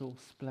beyond all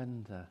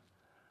splendor,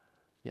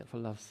 yet for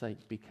love's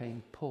sake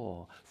became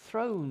poor.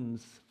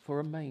 Thrones for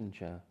a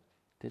manger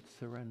did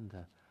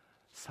surrender.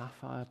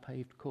 Sapphire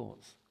paved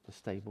courts, the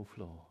stable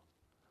floor.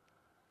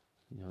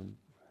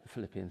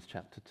 Philippians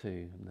chapter 2,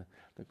 and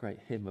the great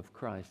hymn of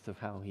Christ of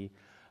how he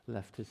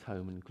left his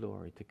home in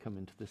glory to come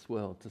into this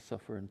world to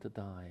suffer and to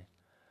die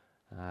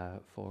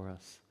for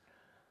us.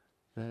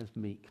 There's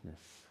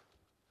meekness.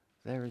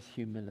 There is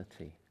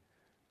humility.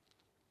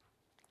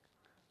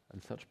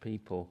 And such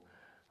people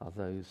are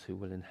those who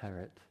will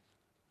inherit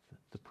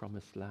the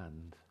promised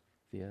land,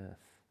 the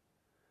earth.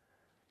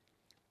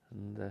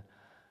 And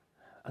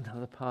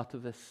another part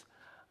of this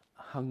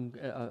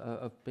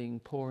of being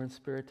poor in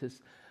spirit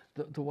is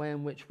the way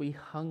in which we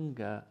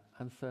hunger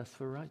and thirst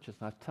for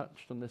righteousness. I've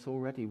touched on this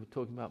already. We're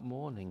talking about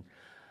mourning.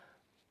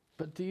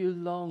 But do you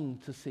long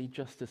to see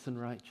justice and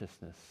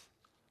righteousness?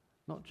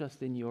 Not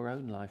just in your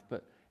own life,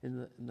 but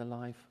in the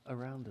life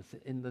around us,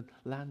 in the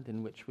land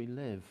in which we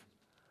live.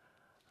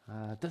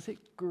 Does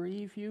it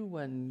grieve you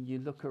when you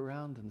look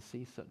around and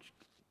see such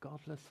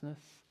godlessness?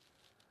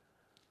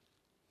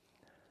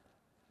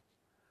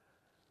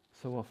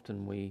 So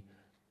often we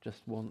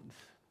just want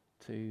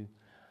to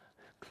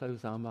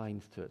close our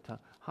minds to it, to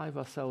hive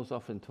ourselves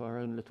off into our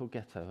own little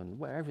ghetto and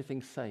where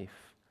everything's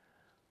safe.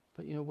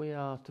 But we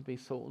are to be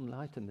salt and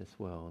light in this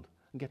world.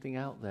 And getting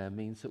out there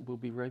means that we'll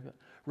be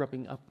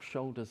rubbing up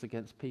shoulders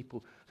against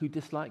people who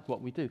dislike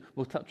what we do.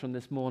 We'll touch on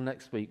this more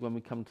next week when we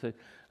come to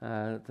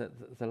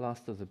the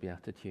last of the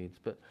Beatitudes.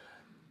 But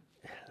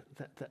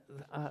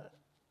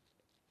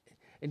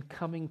in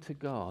coming to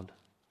God,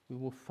 we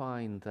will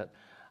find that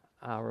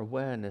our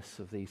awareness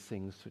of these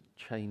things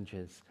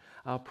changes.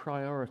 Our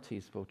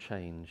priorities will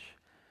change.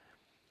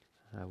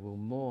 We'll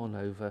mourn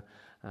over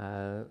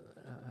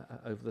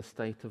the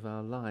state of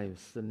our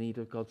lives, the need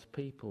of God's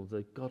people,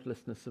 the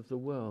godlessness of the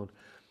world.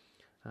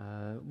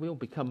 We'll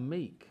become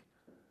meek,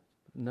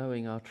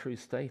 knowing our true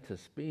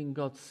status, being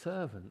God's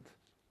servant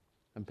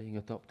and being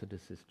adopted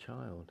as his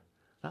child.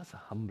 That's a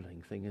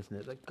humbling thing, isn't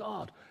it? That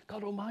God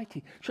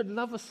Almighty, should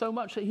love us so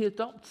much that he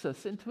adopts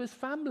us into his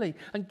family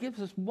and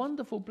gives us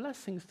wonderful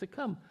blessings to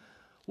come.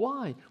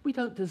 Why? We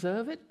don't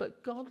deserve it,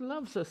 but God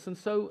loves us, and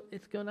so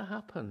it's going to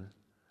happen.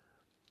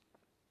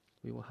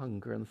 We will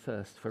hunger and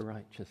thirst for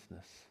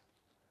righteousness.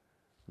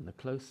 And the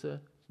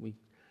closer we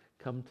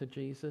come to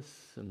Jesus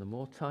and the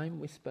more time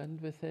we spend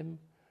with him,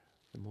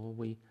 the more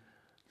we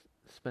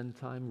spend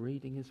time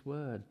reading his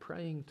word,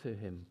 praying to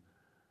him,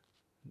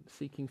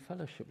 seeking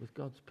fellowship with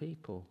God's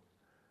people,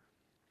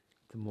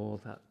 the more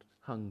that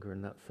hunger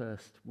and that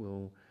thirst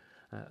will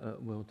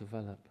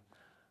develop.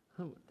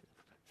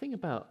 Think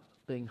about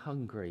being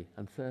hungry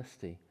and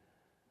thirsty.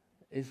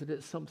 is that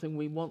it's something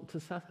we want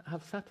to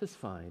have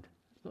satisfied.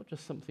 It's not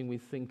just something we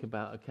think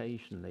about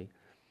occasionally.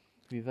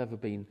 If you've ever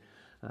been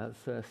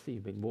thirsty,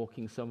 you've been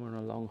walking somewhere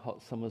on a long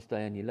hot summer's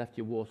day and you left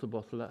your water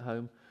bottle at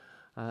home,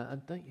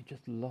 and don't you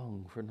just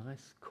long for a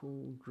nice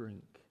cool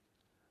drink?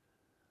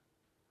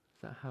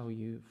 Is that how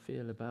you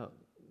feel about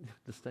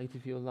the state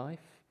of your life?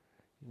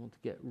 You want to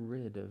get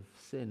rid of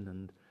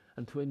sin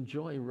and to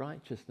enjoy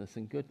righteousness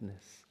and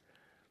goodness.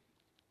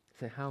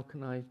 So how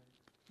can I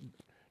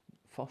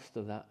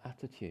foster that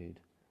attitude?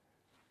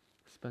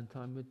 Spend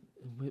time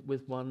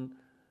with one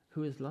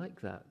who is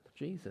like that,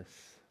 Jesus.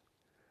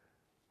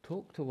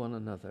 Talk to one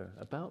another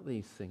about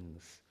these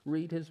things.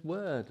 Read his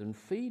word and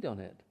feed on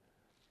it.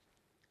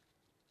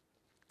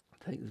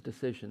 Take the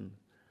decision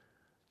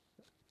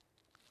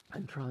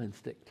and try and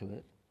stick to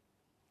it.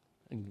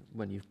 And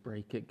when you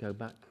break it, go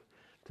back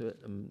to it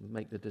and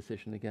make the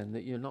decision again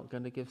that you're not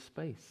going to give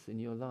space in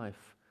your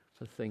life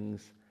for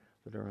things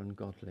that are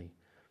ungodly.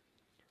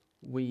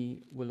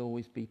 We will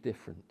always be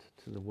different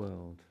to the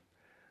world.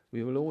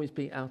 We will always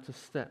be out of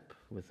step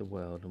with the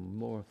world, and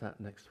more of that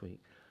next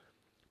week.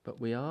 But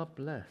we are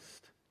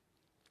blessed,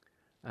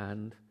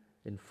 and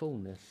in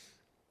fullness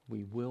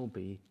we will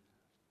be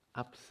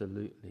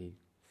absolutely,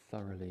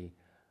 thoroughly,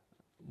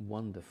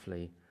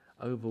 wonderfully,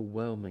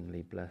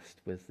 overwhelmingly blessed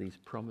with these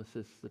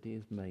promises that he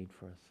has made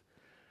for us.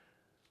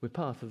 We're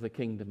part of the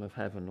kingdom of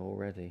heaven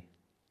already.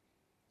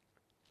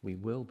 We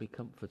will be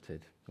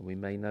comforted, and we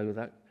may know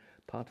that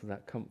part of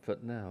that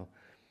comfort now.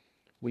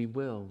 We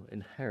will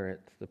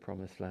inherit the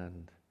promised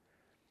land.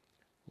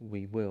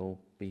 We will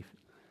be,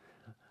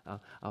 our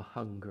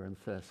hunger and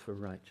thirst for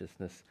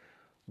righteousness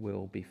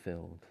will be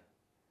filled.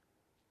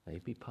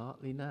 Maybe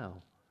partly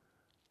now,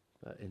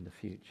 but in the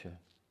future,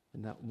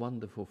 in that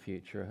wonderful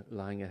future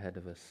lying ahead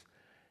of us,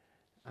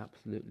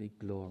 absolutely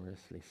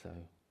gloriously so.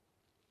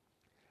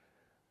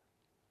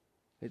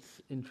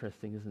 It's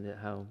interesting, isn't it,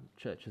 how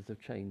churches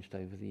have changed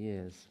over the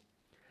years.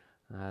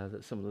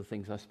 That some of the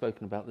things I've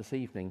spoken about this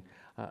evening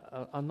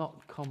are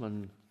not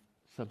common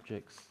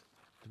subjects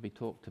to be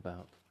talked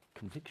about.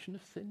 Conviction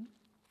of sin,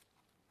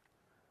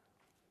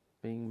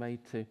 being made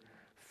to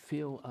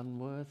feel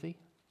unworthy.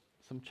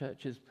 Some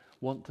churches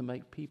want to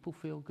make people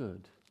feel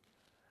good.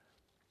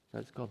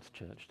 That's God's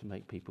church, to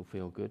make people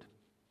feel good.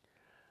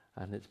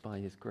 And it's by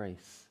his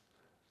grace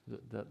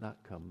that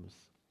comes.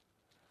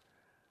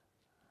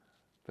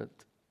 But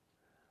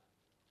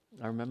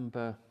I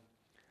remember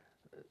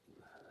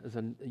as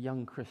a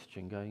young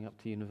Christian going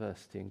up to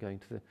university and going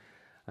to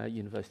the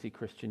University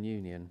Christian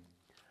Union.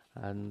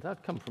 And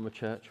I'd come from a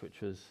church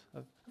which was a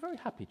very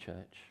happy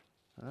church.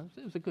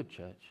 It was a good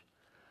church.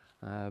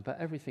 But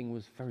everything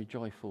was very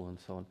joyful and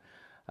so on.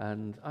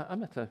 And I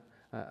met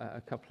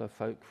a couple of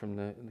folk from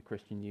the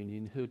Christian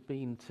Union who'd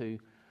been to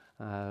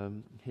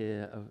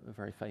hear a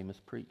very famous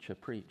preacher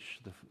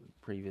preach the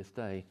previous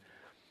day.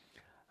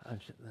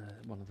 And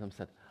one of them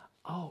said,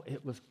 "Oh,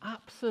 it was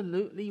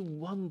absolutely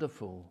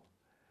wonderful.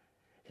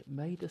 It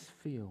made us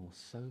feel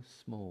so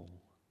small."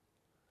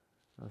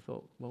 I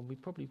thought, well, we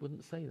probably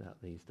wouldn't say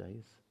that these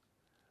days.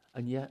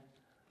 And yet,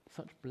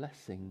 such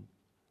blessing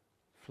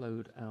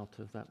flowed out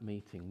of that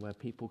meeting where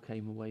people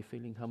came away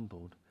feeling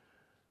humbled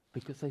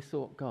because they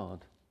sought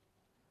God,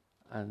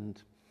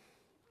 and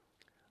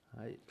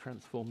it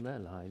transformed their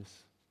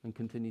lives and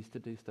continues to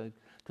do so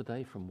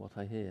today from what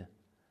I hear.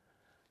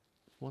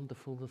 It's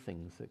wonderful the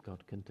things that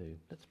God can do.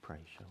 Let's pray,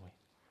 shall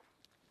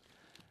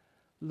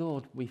we?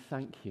 Lord, we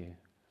thank you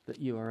that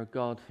you are a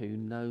God who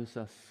knows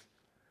us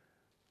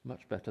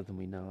much better than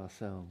we know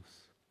ourselves.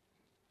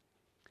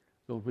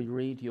 Lord, we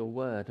read your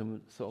word,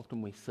 and so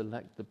often we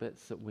select the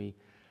bits that we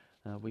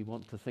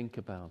want to think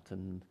about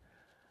and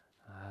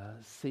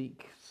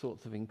seek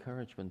sorts of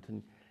encouragement.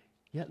 And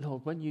yet,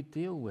 Lord, when you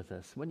deal with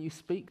us, when you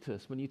speak to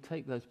us, when you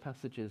take those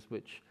passages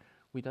which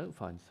we don't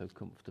find so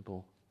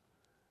comfortable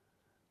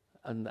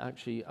and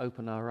actually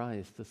open our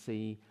eyes to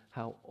see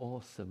how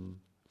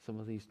awesome some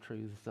of these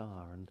truths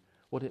are and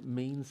what it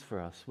means for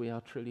us, we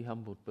are truly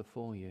humbled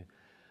before you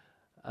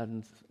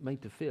and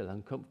made to feel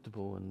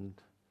uncomfortable and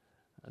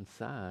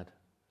sad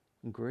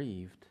and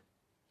grieved.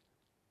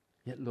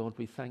 Yet, Lord,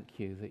 we thank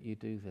you that you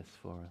do this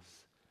for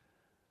us.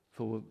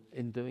 For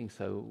in doing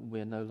so,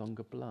 we're no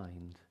longer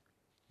blind.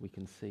 We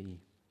can see.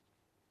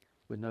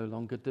 We're no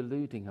longer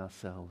deluding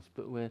ourselves,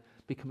 but we're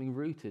becoming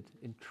rooted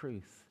in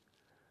truth.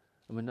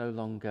 And we're no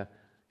longer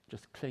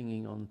just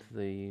clinging on to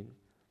the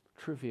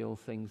trivial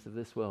things of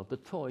this world, the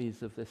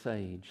toys of this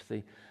age,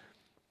 the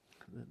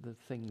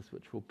things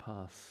which will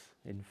pass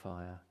in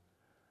fire.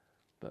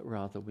 But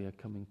rather we are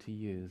coming to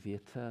you, the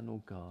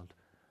eternal God,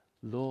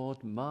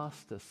 Lord,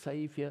 Master,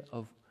 Saviour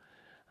of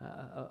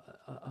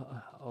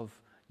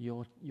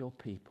your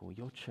people,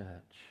 your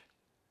church.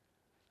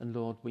 And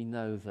Lord, we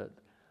know that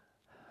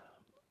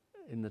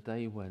in the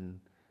day when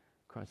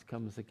Christ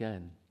comes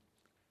again,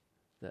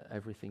 that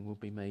everything will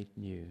be made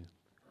new.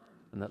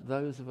 And that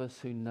those of us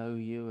who know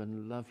you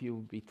and love you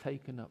will be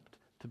taken up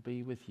to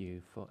be with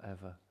you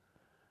forever.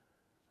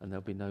 And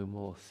there'll be no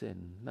more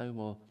sin, no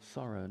more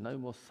sorrow, no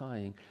more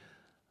sighing,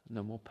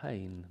 no more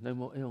pain, no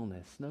more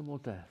illness, no more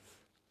death.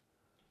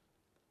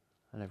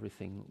 and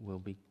everything will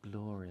be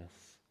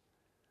glorious.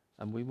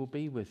 And we will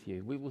be with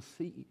you. We will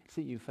see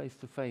you face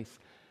to face.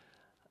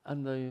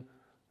 And the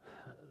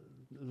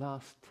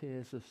last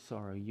tears of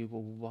sorrow you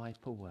will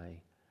wipe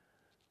away,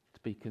 to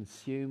be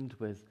consumed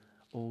with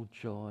all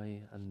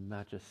joy and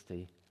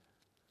majesty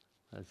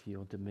as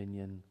your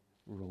dominion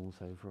rules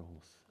over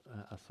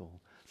us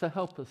all. So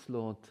help us,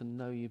 Lord, to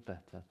know you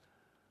better,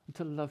 and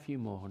to love you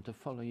more, and to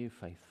follow you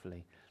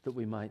faithfully, that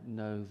we might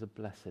know the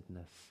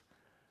blessedness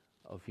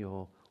of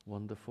your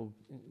wonderful,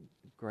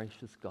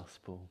 gracious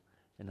gospel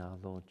in our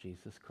Lord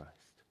Jesus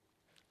Christ.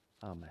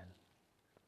 Amen.